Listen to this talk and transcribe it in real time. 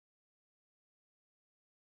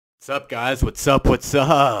What's up, guys? What's up? What's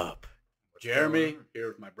up? What's Jeremy, going here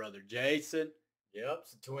with my brother Jason. Yep,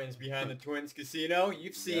 it's the twins behind the Twins Casino.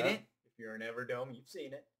 You've seen Yeah. it. If you're in Everdome, you've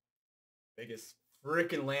seen it. Biggest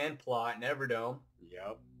freaking land plot in Everdome.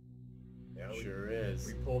 Yep, Yeah, sure is.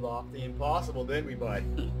 we pulled off the impossible, didn't we, bud?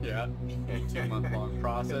 Yeah, 2-month-long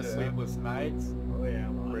process, Yeah. sleepless nights, Oh yeah,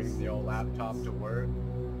 bringing the old laptop to work. All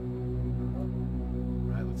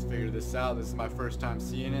right, let's figure this out. This is my first time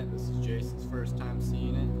seeing it. This is Jason's first time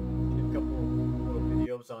seeing it. a couple little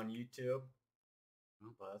videos on YouTube.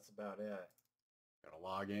 But that's about it. Gotta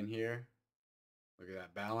log in here. Look at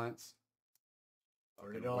that balance.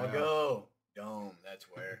 Where did it Fucking all whale. go? Dome, that's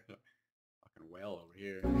where. Fucking whale over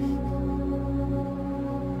here. Down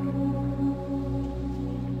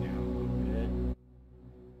a little bit.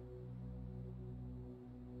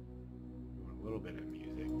 Doing a little bit of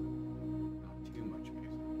music, but not too much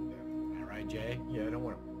music. Isn't that right, Jay? Yeah, I don't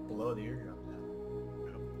want to blow the eardrums out.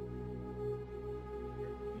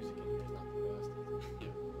 Music in here is not the best.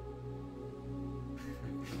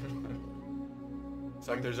 It's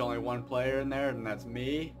like there's only one player in there, and that's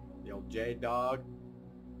me, the old J dog.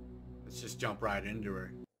 Let's just jump right into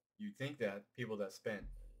her. You'd think that people that spent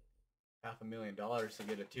 $500,000 to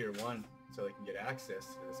get a tier 1 so they can get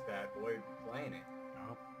access to this bad boy would be playing it.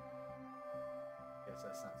 Nope. Guess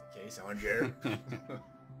that's not the case, huh, Jared?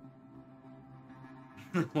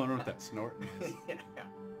 I wonder what that snorting is. Yeah.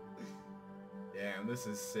 Damn, this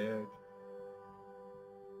is sick.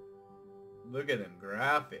 Look at them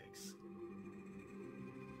graphics.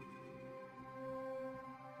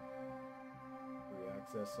 Free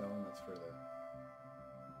access zone, that's for the...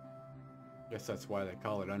 Guess that's why they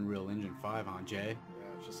call it Unreal Engine 5, huh, Jay?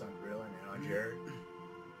 Yeah, it's just Unreal and huh, Jared?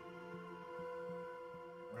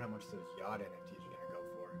 Wonder how much those yacht NFTs are gonna go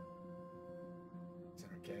for.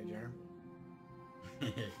 600K, Jared?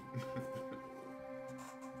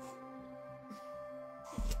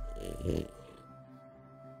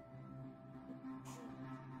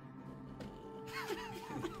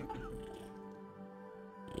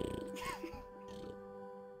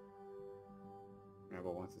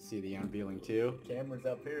 Everyone wants to see the unveiling too. Camera's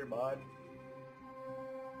up here, bud.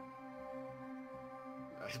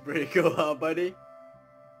 That's pretty cool, huh, buddy?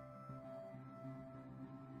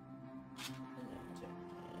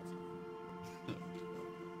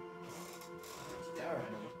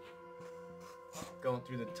 Going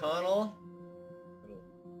through the tunnel.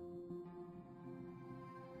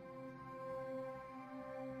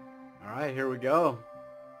 All right, here we go.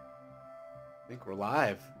 I think we're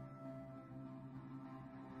live.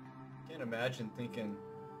 Can't imagine thinking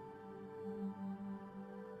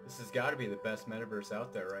this has got to be the best metaverse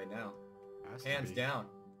out there right now. Has to Hands be. down.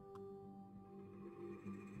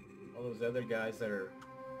 All those other guys that are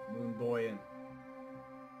Moon Boy and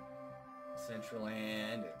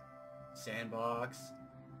Centraland and Sandbox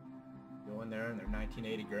go in there in their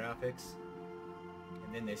 1980 graphics,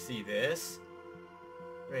 and then they see this.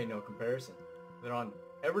 There ain't no comparison. They're on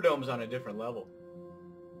Everdome's on a different level.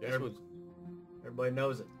 Guess we'll, Everybody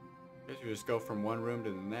knows it. guess we just go from one room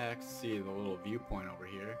to the next, see the little viewpoint over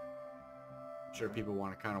here. I'm sure people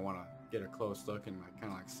want to get a close look and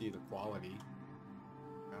kind of see the quality.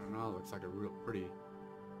 I don't know. It looks like a pretty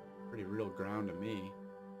real ground to me.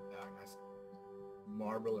 Yeah, nice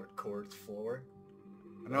marble or quartz floor.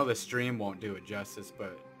 I know the stream won't do it justice,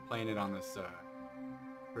 but playing it on this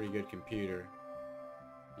pretty good computer,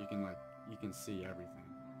 you can see everything.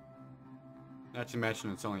 Not to mention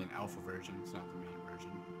it's only an alpha version, it's not the main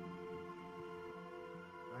version.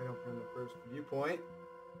 Right open the first viewpoint.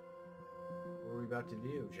 What are we about to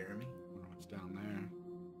view, Jeremy? I wonder what's down there.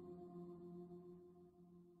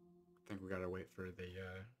 I think we gotta wait for the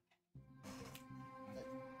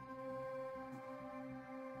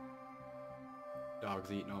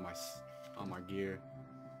dog's eating all my gear.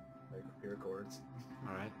 Like computer cords.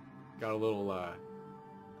 All right, got a little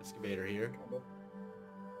excavator here. Combo.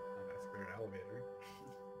 Excavator elevator.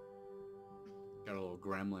 Got a little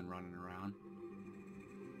gremlin running around.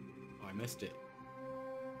 Oh, I missed it.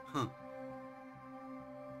 Huh.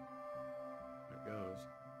 There it goes.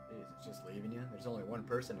 Jeez, it's just leaving you. There's only one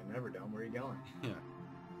person in Everdome. Where are you going? Yeah.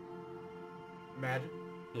 Imagine.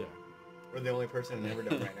 Yeah. We're the only person in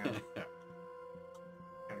Everdome right now. Yeah.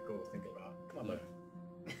 Kind of cool to think about. Come on, Yeah.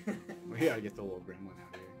 bud. We gotta get the little gremlin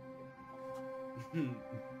out here.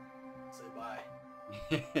 Say bye.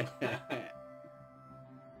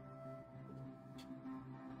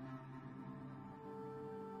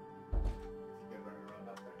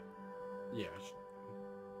 Yeah.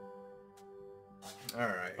 All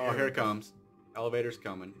right. Oh, here it comes. Elevator's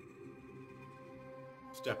coming.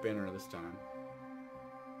 Step in her this time.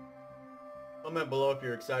 Comment below if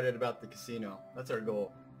you're excited about the casino. That's our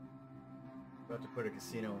goal. About to put a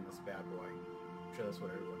casino in this bad boy. I'm sure that's what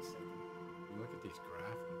everyone's thinking. Look at these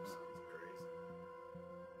graphics. It's crazy.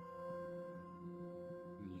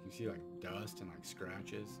 And you can see like dust and like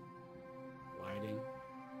scratches, lighting.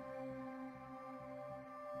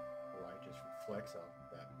 The light just reflects off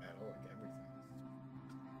that metal, like everything.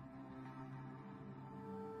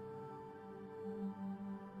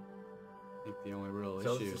 I think the only real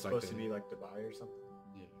So issue this is is like supposed to be like Dubai or something?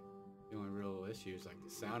 yeah. The only real issue is like the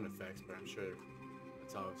sound effects, but I'm sure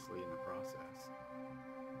that's obviously in the process.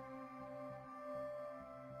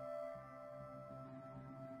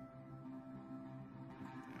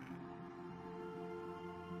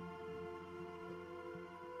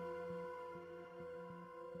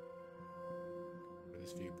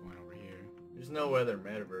 This viewpoint over here. There's no other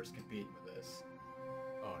MetaVerse competing with this.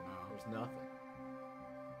 Oh no, There's nothing.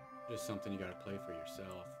 just something you gotta play for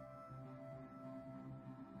yourself.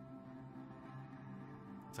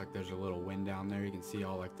 It's like there's a little wind down there. You can see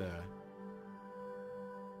all like the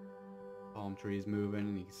palm trees moving,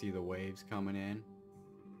 and you can see the waves coming in.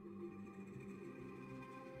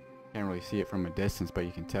 Can't really see it from a distance, but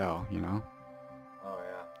you can tell, you know? Oh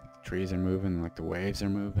yeah. The trees are moving, like the waves are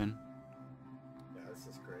moving. Yeah, this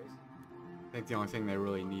is crazy. I think the only thing they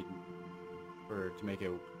really need to make it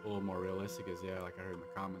a little more realistic is, yeah, like I heard in the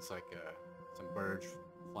comments, like some birds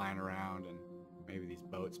flying around and maybe these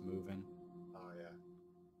boats moving. Oh yeah.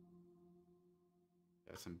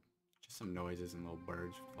 Yeah, just some noises and little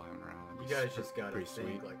birds flying around. You guys just gotta pretty think,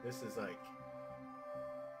 sweet. like, this is like,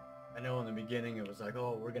 I know in the beginning it was like,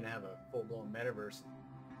 oh, we're gonna have a full-blown MetaVerse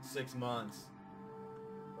in 6 months,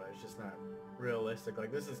 but it's just not realistic.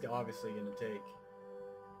 Like, this is obviously gonna take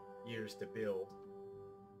years to build,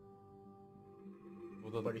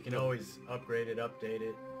 Well, but you can always upgrade it, update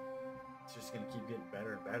it. It's just gonna keep getting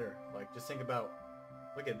better and better. Like, just think about,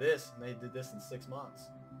 look at this, and they did this in 6 months.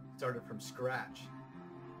 Started from scratch.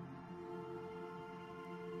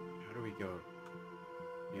 How do we go?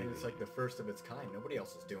 And it's like the first of its kind. Nobody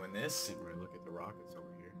else is doing this. Didn't really look at the rockets over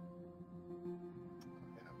here.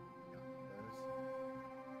 Yeah, those.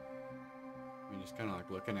 I mean, just kind of like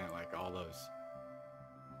looking at like all those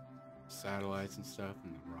satellites and stuff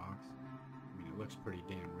and the rocks. I mean, it looks pretty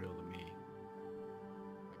damn real to me.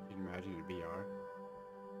 Like, you'd imagine in VR.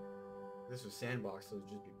 This was sandbox, so it'd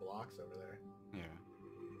just be blocks over there. Yeah.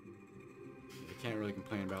 You can't really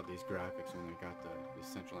complain about these graphics when they got the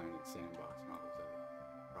Central Landing Sandbox and all those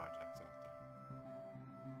other projects out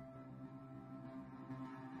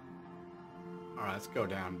there. Alright, let's go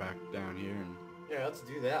back down here and Yeah, let's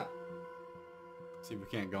do that. see if we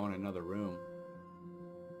can't go in another room.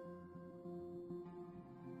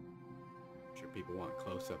 I'm sure people want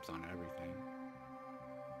close-ups on everything.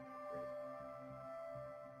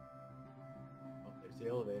 Oh, there's the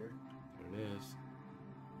elevator. There it is.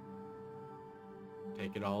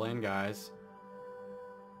 Take it all in, guys.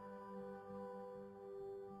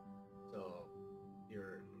 So,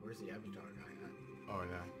 where's the Avatar guy at? Oh,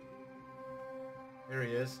 yeah. There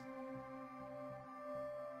he is.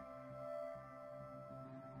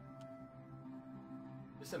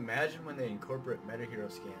 Just imagine when they incorporate MetaHero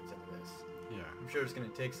scans into this. Yeah. I'm sure it's gonna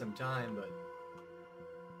take some time, but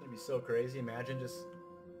it's gonna be so crazy. Imagine just,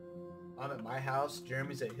 I'm at my house,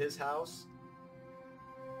 Jeremy's at his house.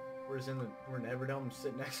 We're in Everdome,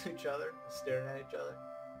 sitting next to each other, staring at each other.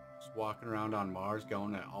 Just walking around on Mars,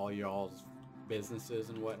 going to all y'all's businesses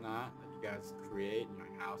and whatnot that you guys create, and your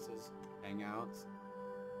houses, hangouts,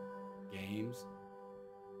 games.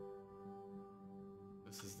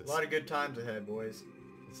 This is A lot of good times ahead, boys.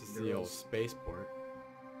 This is the old spaceport.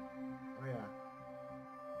 Oh yeah.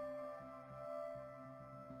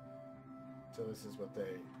 So this is what they.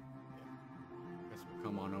 I guess we'll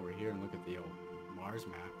come on over here and look at the old Mars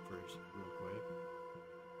map first, real quick.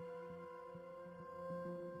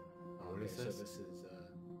 Oh, What is okay, this? So this is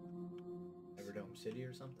Everdome City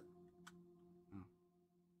or something.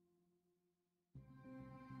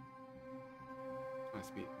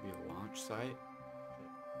 Must be a launch site.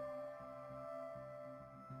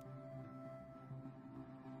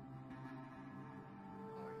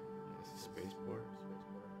 Oh yeah. This is spaceport.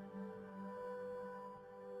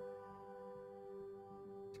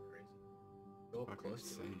 It's crazy. Go up Fucking close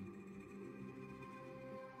to it. insane.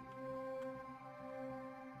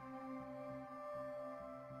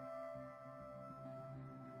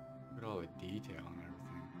 Look at all the detail and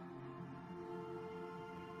everything.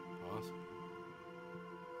 Awesome.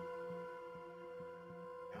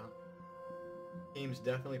 Yeah. Team's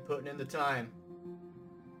definitely putting in the time.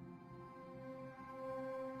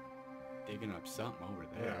 Digging up something over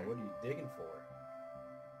there. Yeah, what are you digging for?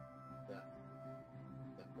 That.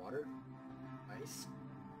 water, ice.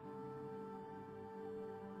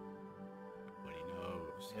 Nobody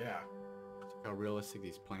knows. Yeah. Look how realistic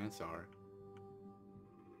these plants are.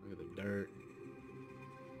 Look at the dirt.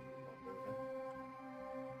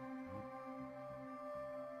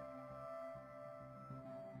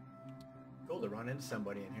 Cool to run into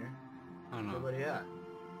somebody in here. I don't know. Nobody at.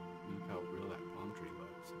 Look how real that palm tree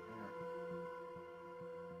looks. Yeah.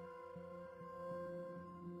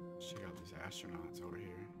 Check out these astronauts over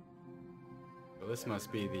here. So this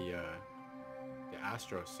must be the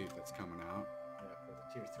astro suit that's coming out. Yeah, for the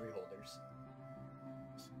tier 3 holders.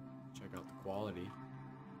 Check out the quality.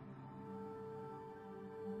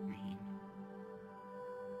 I mean,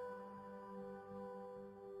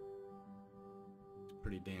 it's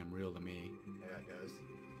pretty damn real to me. Yeah, it does.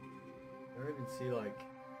 I don't even see like,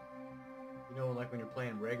 you know, like when you're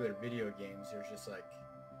playing regular video games, there's just like,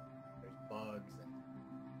 there's bugs and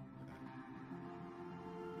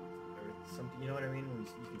or something. You know what I mean? When you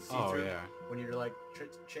can see through. Yeah. When you're like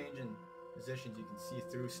changing positions, you can see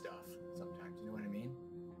through stuff sometimes. You know what I mean?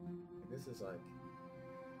 Like, this is like,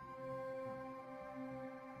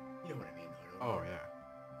 you know what I mean? Though, Oh yeah.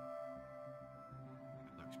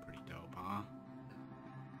 That looks pretty dope, huh?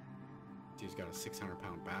 Dude's got a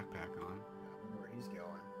 600-pound backpack on. I wonder where he's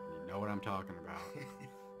going. You know what I'm talking about.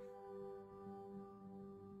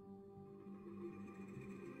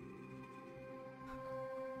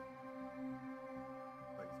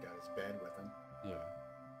 But he's got his bed with him. Yeah.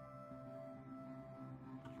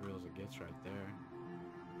 As real as it gets right there.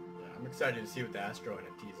 Yeah, I'm excited to see what the Astro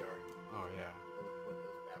NFTs are. Oh yeah. What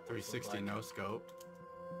those bad boys 360 look like. no scope.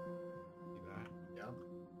 See that? Yeah.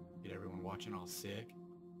 Get everyone watching all sick.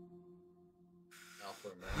 Alpha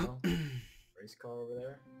Romeo. Race car over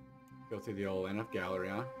there. Go through the old NF gallery,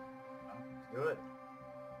 huh? Let's do it.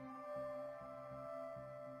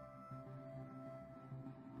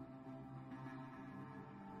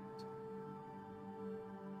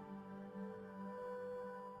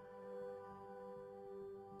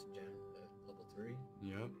 It's Gen level 3.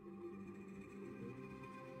 Yep. I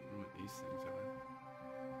wonder what these things are.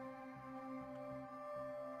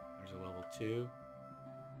 There's a level 2.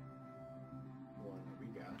 The one that we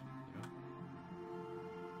got. Yep.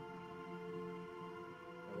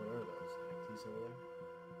 Oh, what are those? NFTs over there?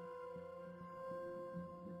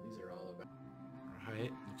 These are all about.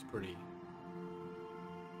 Right. Looks pretty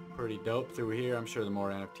dope through here. I'm sure the more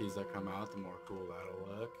NFTs that come out, the more cool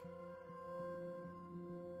that'll look.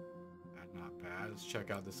 That's not bad. Let's check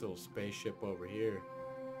out this little spaceship over here.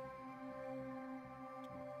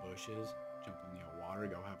 Some bushes. Jump in the water.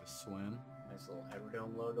 Go have a swim. Nice little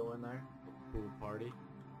Everdome logo in there. Pool party.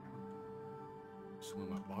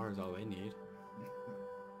 Swim up bars, all they need.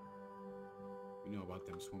 You know about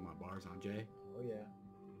them swim up bars, huh, Jay? Oh yeah.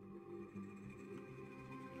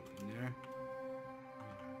 Get up in there.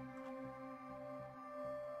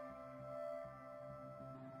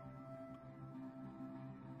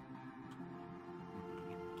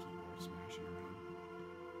 Keyboard smashing around.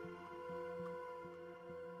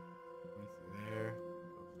 Go through there.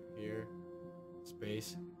 Go through here.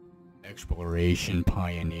 Space. Exploration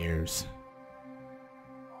pioneers.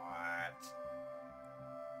 What?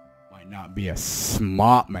 Might not be a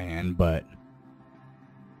smart man, but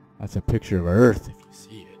that's a picture of Earth if you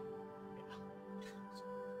see it.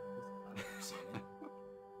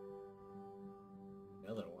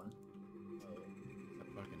 Another one. A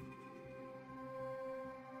fucking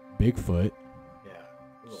Bigfoot. Yeah.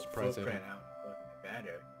 A little Surprised they footprint out in fucking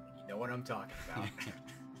Nevada. You know what I'm talking about.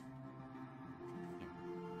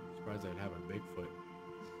 Surprised I'd have a Bigfoot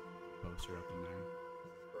poster up in there.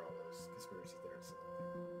 For all those conspiracy theorists that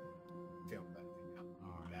film that thing out in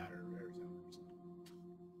Oh, Nevada or Arizona or something.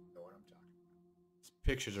 You know what I'm talking about. These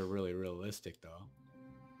pictures are really realistic, though.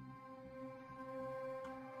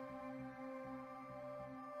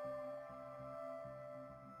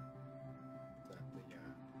 Is that the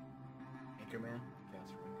Anchorman?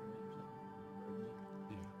 Cast for Anchorman or something?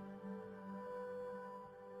 Yeah.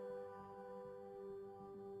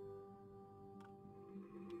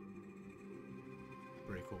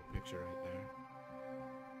 Pretty cool picture right there.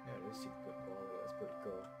 Yeah, it is super good quality. That's pretty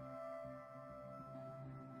cool.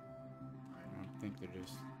 I don't think they're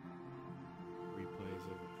just replays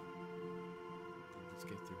of it. Let's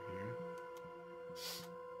get through here.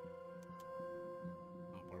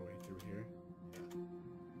 Up our way through here. Yeah.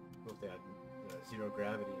 Hope they had zero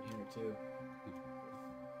gravity in here too.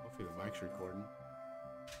 Hopefully the mic's recording.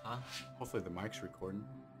 Huh? Hopefully the mic's recording.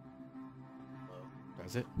 Hello?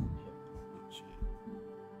 Does it? Yeah. Oh, shit.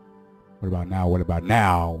 What about now? What about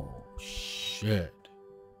now? Oh, shit.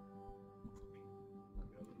 I'll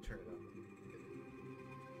be able to turn it up.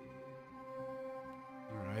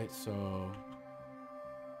 Alright, so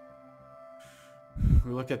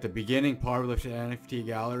we looked at the beginning part. We looked at NFT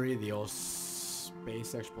gallery, the old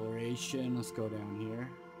space exploration. Let's go down here.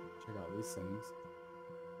 Check out these things.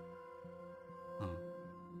 Huh.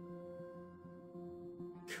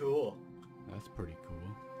 Cool. That's pretty cool.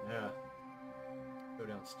 Yeah. Go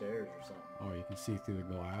downstairs or something. Oh, you can see through the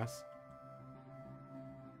glass.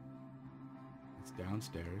 It's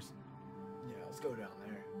downstairs. Yeah, let's go down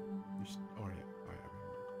there. Oh, yeah. All right.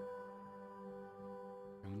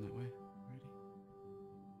 Down that way. Ready?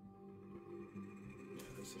 Yeah,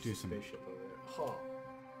 there's Do a some- spaceship over there. Oh.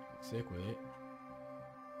 Sick with it.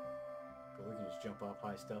 Cool, we can just jump off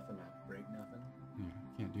high stuff and not break nothing. Yeah,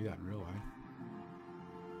 can't do that in real life.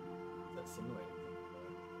 That simulated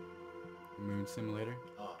thing. Moon simulator.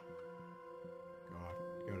 Oh. God,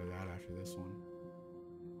 go to that after this one.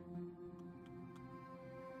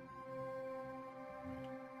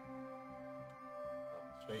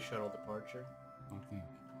 Space shuttle departure. I think.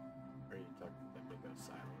 Or are you talking about that big old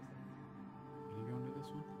silo thing? Can you go into this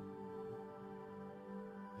one?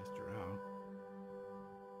 Test her out.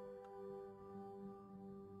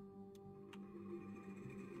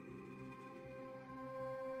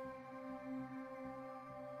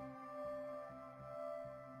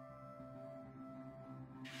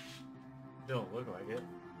 Don't look like it.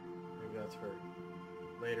 Maybe that's for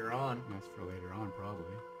later on. That's for later on,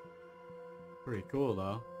 probably. Pretty cool,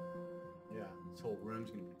 though. Yeah, this whole room's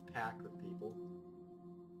gonna be packed with people.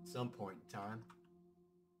 At some point in time.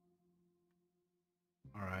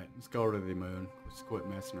 Alright, let's go to the moon. Let's quit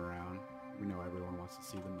messing around. We know everyone wants to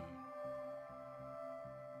see the moon.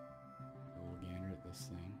 A little gander at this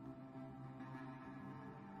thing.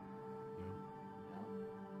 Yep.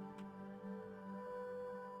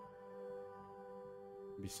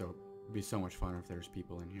 Be so much fun if there's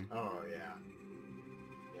people in here. Oh yeah.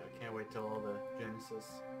 Yeah, I can't wait till all the Genesis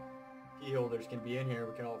key holders can be in here.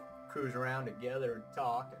 We can all cruise around together and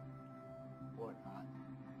talk and whatnot.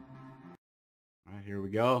 Alright, here we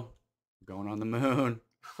go. Going on the moon.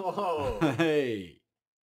 Oh! Hey!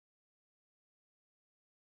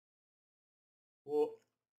 Whoa.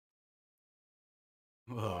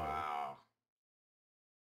 Whoa. Wow.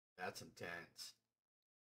 That's intense.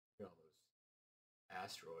 Look at all those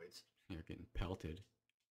asteroids. You're getting pelted.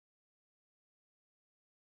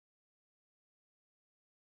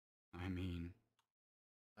 I mean,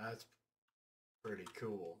 That's pretty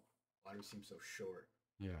cool. Why do we seem so short?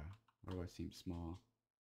 yeah. Why do I seem small?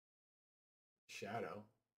 Shadow.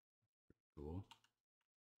 Cool.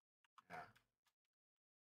 Yeah.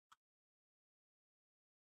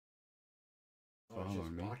 Oh, I was Following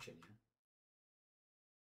just me. watching you.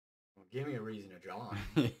 Well, give me a reason to join.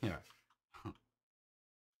 Yeah.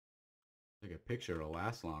 Take a picture, it'll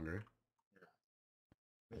last longer.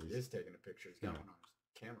 He is taking a picture. He's got Yeah. one on his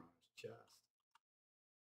camera on his chest.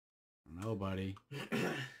 I don't know, buddy. I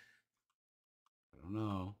don't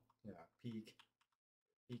know. Yeah, peek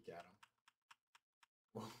at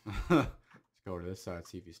him. Let's go to this side,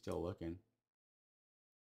 see if he's still looking.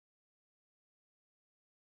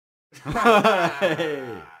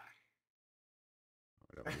 Hey!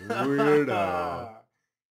 What a weirdo.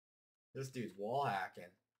 This dude's wall hacking.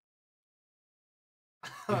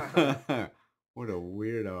 What a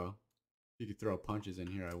weirdo. If you could throw punches in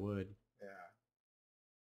here, I would. Yeah.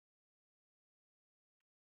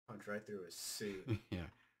 Punch right through his suit. Yeah.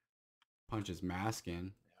 Punch his mask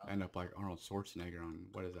in. Yeah. End up like Arnold Schwarzenegger on,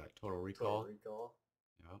 what is that, Total Recall? Total Recall.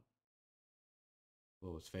 Yep.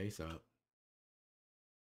 Blow his face up.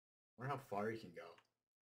 Wonder how far you can go.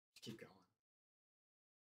 Just keep going.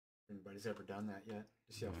 Anybody's ever done that yet?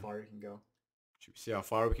 Just see how Yeah. far you can go. Should we see how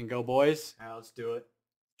far we can go, boys? Yeah, let's do it.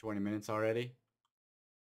 20 minutes already.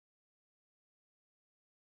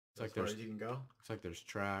 As far as you can go. Looks like there's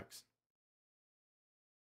tracks.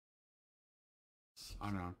 I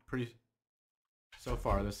don't know. So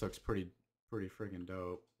far, this looks pretty freaking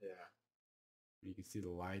dope. Yeah. You can see the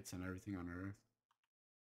lights and everything on Earth.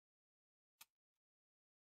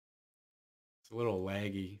 It's a little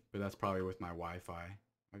laggy, but that's probably with my Wi-Fi.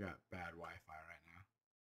 I got bad Wi-Fi right now.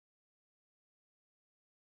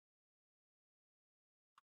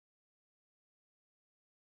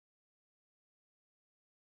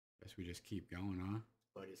 Guess we just keep going, huh?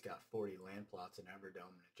 But he's got 40 land plots in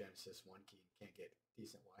Everdome and a Genesis 1 key and can't get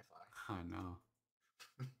decent Wi-Fi. I know.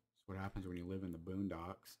 That's what happens when you live in the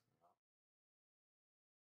boondocks.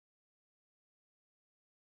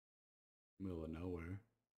 Middle of nowhere.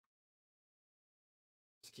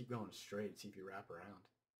 Just keep going straight, see if you wrap around.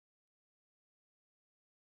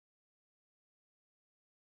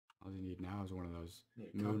 All you need now is one of those You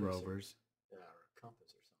need a moon compass rovers. or a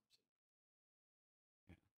compass or something.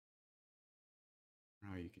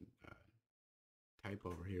 Now you can type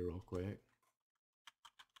over here real quick.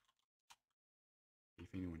 If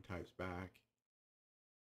anyone types back.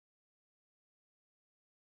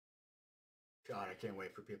 God, I can't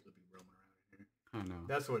wait for people to be roaming around in here. I know.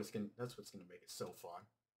 That's what's gonna make it so fun.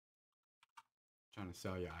 Trying to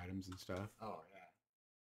sell you items and stuff. Oh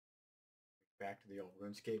yeah. Back to the old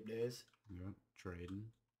RuneScape days. Yep,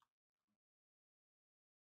 trading.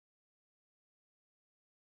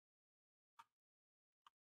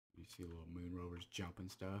 You see little moon rovers jumping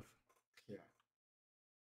stuff. Yeah.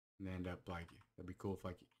 And they end up like, that'd be cool if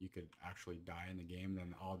like you could actually die in the game,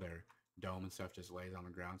 then all their dome and stuff just lays on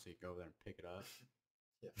the ground so you can go over there and pick it up.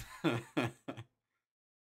 Yeah.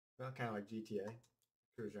 Well, kind of like GTA.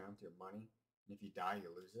 Cruise around with your money, and if you die, you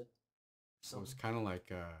lose it. So it's kind of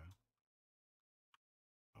like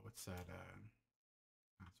what's that?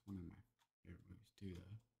 That's one of my favorite movies too,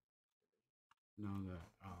 though. No, the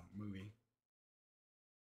movie,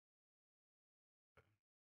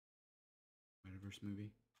 MetaVerse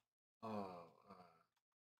movie. Oh,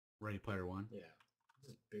 Ready Player One. yeah. This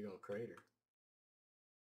is a big old crater.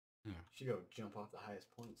 Yeah. You should go jump off the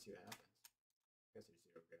highest point and see what happens. I guess there's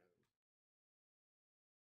zero gravity.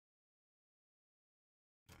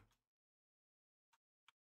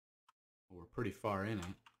 Well, we're pretty far in it.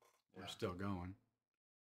 Yeah. We're still going.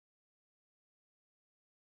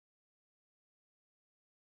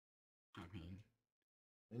 I mean,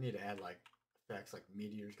 they need to add like effects like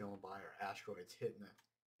meteors going by or asteroids hitting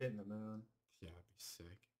the moon. Yeah, that'd be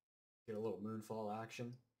sick. Get a little moonfall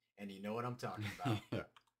action, and you know what I'm talking about. Yeah.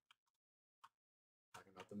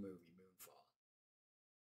 Talking about the movie Moonfall.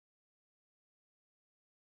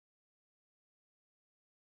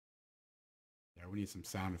 Yeah, we need some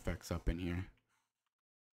sound effects up in here.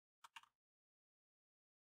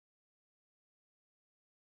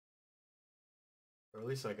 Or at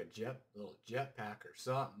least like a little jetpack or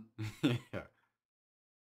something. Yeah.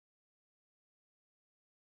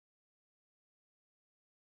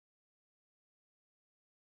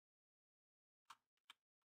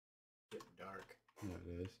 Getting dark. Yeah,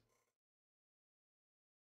 it is.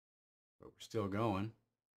 But we're still going.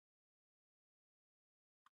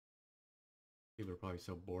 People are probably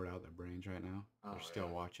so bored out of their brains right now. Oh, They're still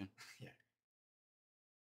yeah. watching. Yeah.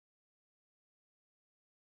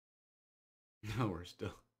 No, we're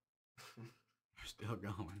still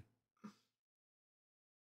going. You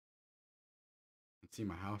can see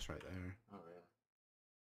my house right there. Oh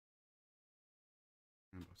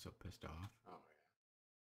yeah. I'm so pissed off. Oh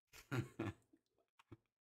yeah.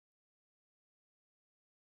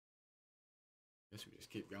 Guess we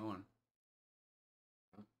just keep going.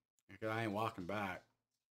 Because I ain't walking back.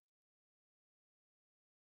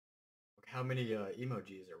 How many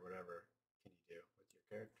emojis or whatever can you do with your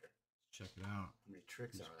character? Check it out. How many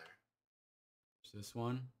tricks are there? There's this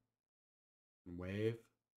one. Wave.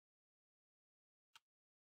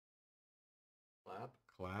 Clap.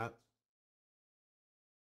 Clap.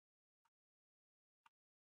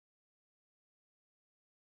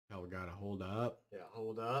 Hell, we gotta hold up. Yeah,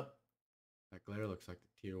 hold up. That glare looks like the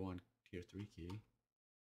tier 1, tier 3 key.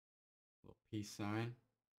 Little peace sign.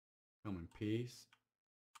 Come in peace.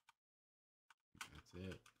 That's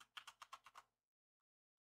it.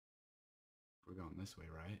 We're going this way,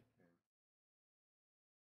 right?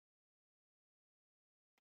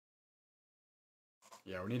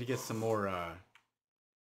 Yeah, we need to get some more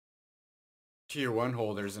tier 1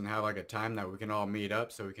 holders and have like a time that we can all meet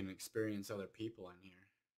up so we can experience other people in here.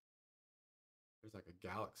 There's like a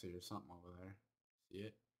galaxy or something over there. See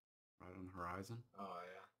it? Right on the horizon. Oh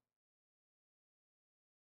yeah.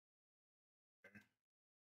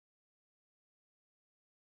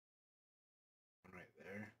 One right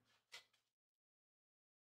there.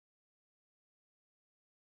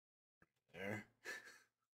 There.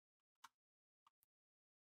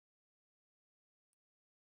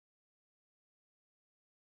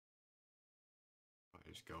 I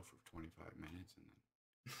just go for 25 minutes and then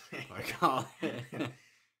I call it.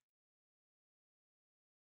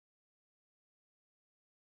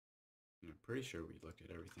 I'm pretty sure we looked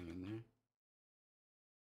at everything in there.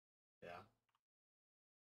 Yeah.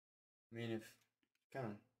 I mean, if kind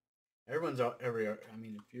of everyone's I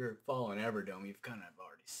mean, if you're following Everdome, you've kind of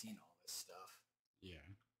already seen all this stuff. Yeah.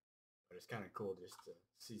 But it's kind of cool just to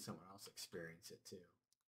see someone else experience it too.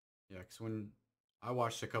 Yeah, because when I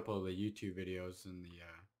watched a couple of the YouTube videos and the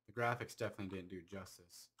graphics definitely didn't do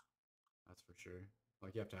justice. That's for sure.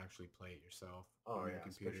 Like you have to actually play it yourself. Oh on yeah, your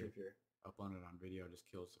computer. especially if you're uploading it on video, just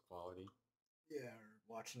kills the quality. Yeah,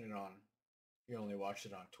 or watching it on. You only watch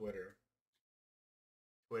it on Twitter.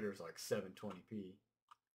 Twitter's like 720p.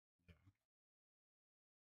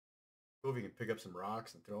 Cool if you can pick up some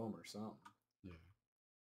rocks and throw them or something. Yeah.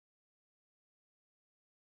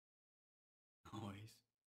 Always.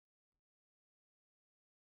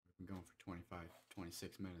 We've been going for 25,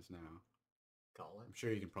 26 minutes now. Call it. I'm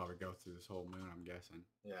sure you can probably go through this whole moon, I'm guessing.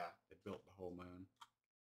 Yeah. They built the whole moon.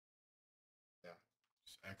 Yeah.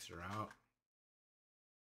 Just X her out.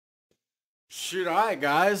 Shoot, all right,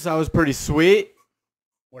 guys. That was pretty sweet.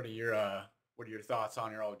 What are your thoughts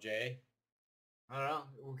on your old J? I don't know.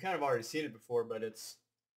 We've kind of already seen it before, but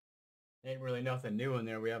ain't really nothing new in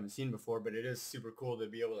there we haven't seen before, but it is super cool to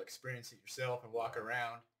be able to experience it yourself and walk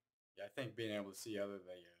around. Yeah, I think being able to see other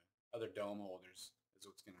dome holders is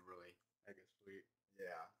what's gonna really make it sweet.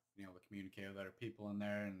 Yeah. Being able to communicate with other people in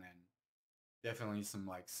there, and then definitely some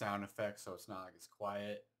like sound effects, so it's not like it's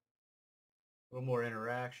quiet. A little more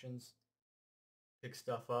interactions. Pick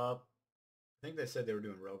stuff up. I think they said they were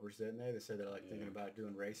doing rovers, didn't they? They said they're like thinking about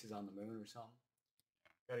doing races on the moon or something.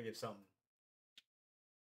 Gotta get something.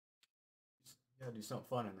 Gotta do something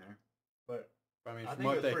fun in there. But I mean, I from think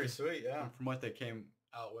what it's pretty sweet, yeah. From what they came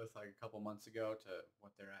out with like a couple months ago to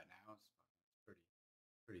what they're at now, it's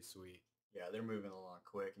pretty sweet. Yeah, they're moving along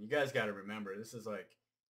quick. And you guys got to remember, this isn't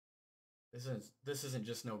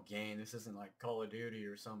just no game. This isn't like Call of Duty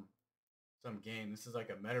or some game. This is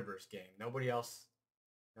like a MetaVerse game.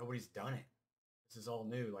 Nobody's done it. This is all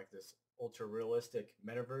new, like this ultra realistic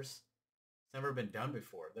MetaVerse. It's never been done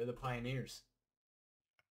before. They're the pioneers.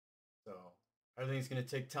 So everything's gonna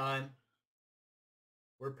take time.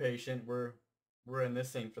 We're patient. We're in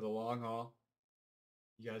this thing for the long haul.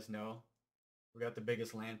 You guys know. We got the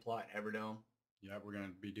biggest land plot in Everdome. Yeah, we're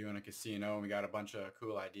gonna be doing a casino, and we got a bunch of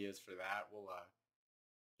cool ideas for that. We'll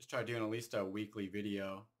just try doing at least a weekly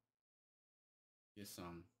video. Get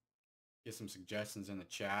some suggestions in the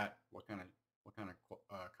chat. What kind of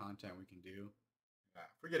content we can do. Yeah,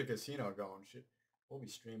 if we get a casino going, we'll be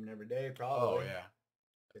streaming every day probably. Oh yeah.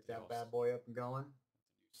 Get that bad boy up and going.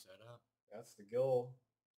 New setup. That's the goal.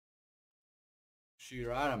 Shoot,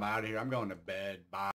 right, I'm out of here. I'm going to bed. Bye.